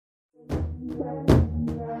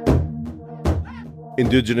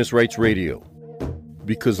Indigenous Rights Radio,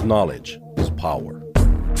 because knowledge is power.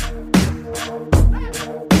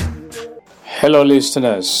 Hello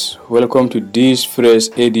listeners, welcome to this fresh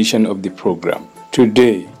edition of the program.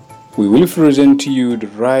 Today, we will present to you the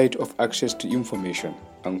right of access to information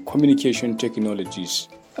and communication technologies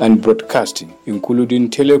and broadcasting, including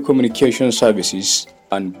telecommunication services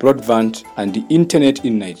and broadband and the internet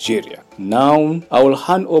in Nigeria. Now, I will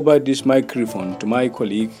hand over this microphone to my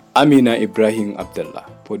colleague Amina Ibrahim Abdullah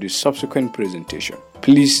for the subsequent presentation.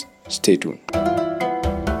 Please stay tuned.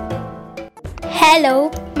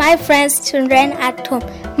 Hello, my friends, children at home.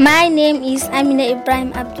 My name is Amina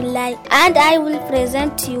Ibrahim Abdullah, and I will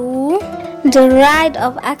present to you the right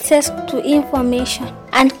of access to information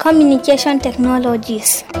and communication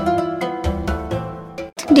technologies.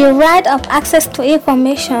 The right of access to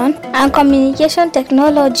information and communication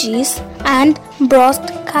technologies and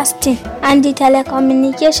broadcasting and the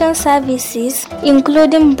telecommunication services,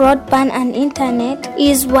 including broadband and internet,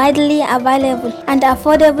 is widely available and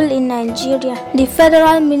affordable in Nigeria. The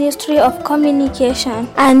Federal Ministry of Communication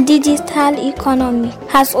and Digital Economy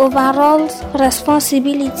has overall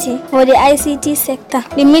responsibility for the ICT sector.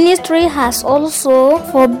 The ministry has also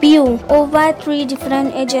for view over 3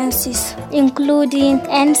 different agencies, including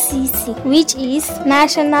NCC, which is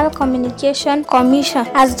National Communication Commission,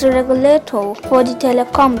 as the regulator for the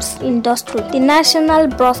telecoms industry. The National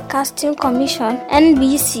Broadcasting Commission,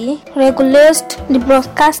 NBC, regulates the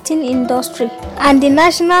broadcasting industry. And the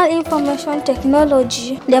National Information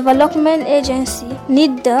Technology Development Agency,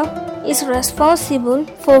 NIDA, is responsible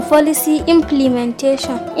for policy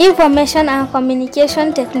implementation. Information and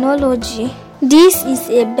communication technology. This is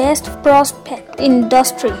a best prospect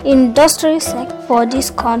industry sector for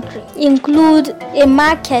this country. Include a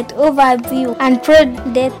market overview and trade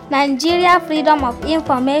data. Nigeria Freedom of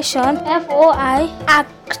Information (FOI)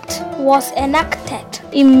 Act was enacted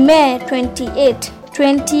in May 28,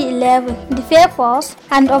 2011. The purpose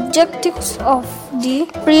and objectives of the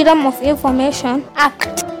Freedom of Information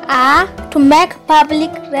Act are to make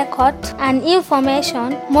public records and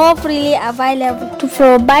information more freely available, to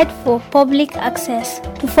provide for public access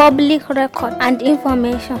to public record and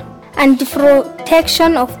information, and the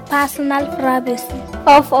protection of personal privacy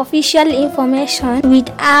of official information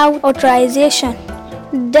without authorization.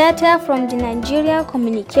 Data from the Nigerian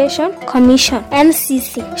Communication Commission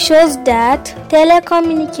 (NCC) shows that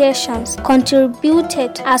telecommunications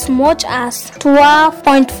contributed as much as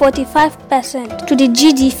 12.45% to the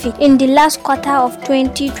GDP in the last quarter of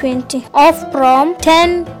 2020, up from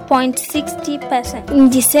 10.60% in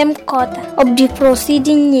the same quarter of the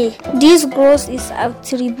preceding year. This growth is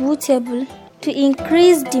attributable to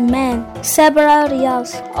increased demand, several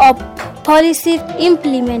areas of policy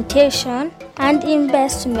implementation and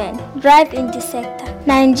investment drive in the sector.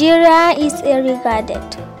 Nigeria is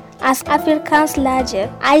regarded as Africa's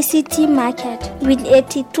largest ICT market, with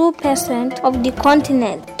 82% of the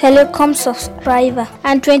continent telecom subscriber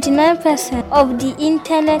and 29% of the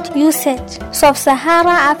internet usage. Sub-Saharan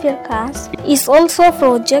Africa is also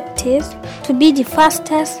projected to be the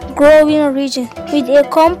fastest growing region, with a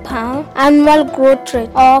compound annual growth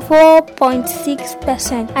rate of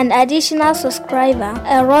 4.6% and additional subscriber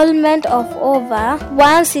enrollment of over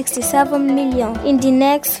 167 million in the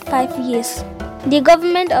next 5 years. The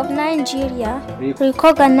government of Nigeria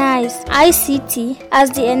recognized ICT as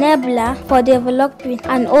the enabler for developing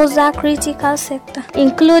and other critical sectors,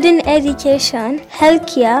 including education,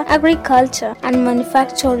 healthcare, agriculture, and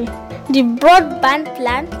manufacturing. The broadband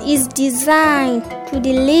plan is designed to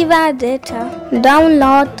deliver data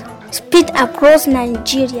download speed across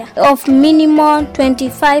Nigeria of minimum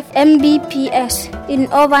 25 Mbps in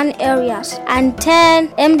urban areas and 10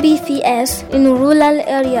 Mbps in rural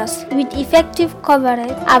areas, with effective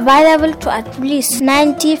coverage available to at least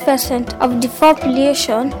 90% of the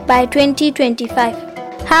population by 2025.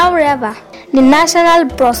 However, the National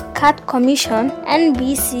Broadcasting Commission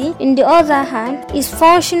 (NBC), on the other hand, is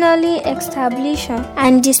functionally establishing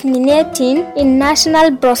and disseminating a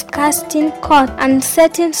national broadcasting code and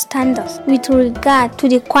setting standards with regard to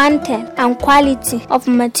the content and quality of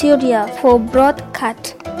material for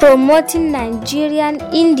broadcast, promoting Nigerian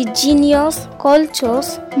indigenous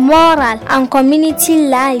cultures, moral and community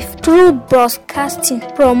life through broadcasting,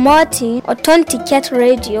 promoting authenticate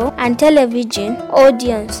radio and television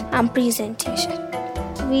audience and presentation.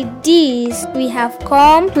 With this, we have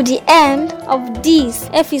come to the end of this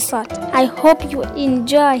episode. I hope you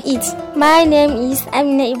enjoy it. My name is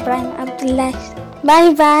Amina Ibrahim Abdullah.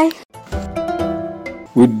 Bye bye.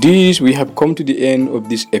 With this, we have come to the end of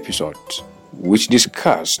this episode, which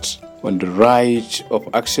discussed on the right of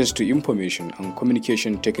access to information and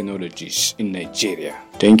communication technologies in Nigeria.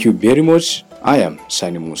 Thank you very much. I am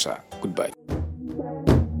Sani Musa. Goodbye.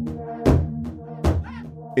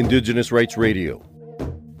 Indigenous Rights Radio,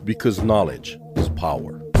 because knowledge is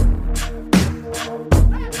power.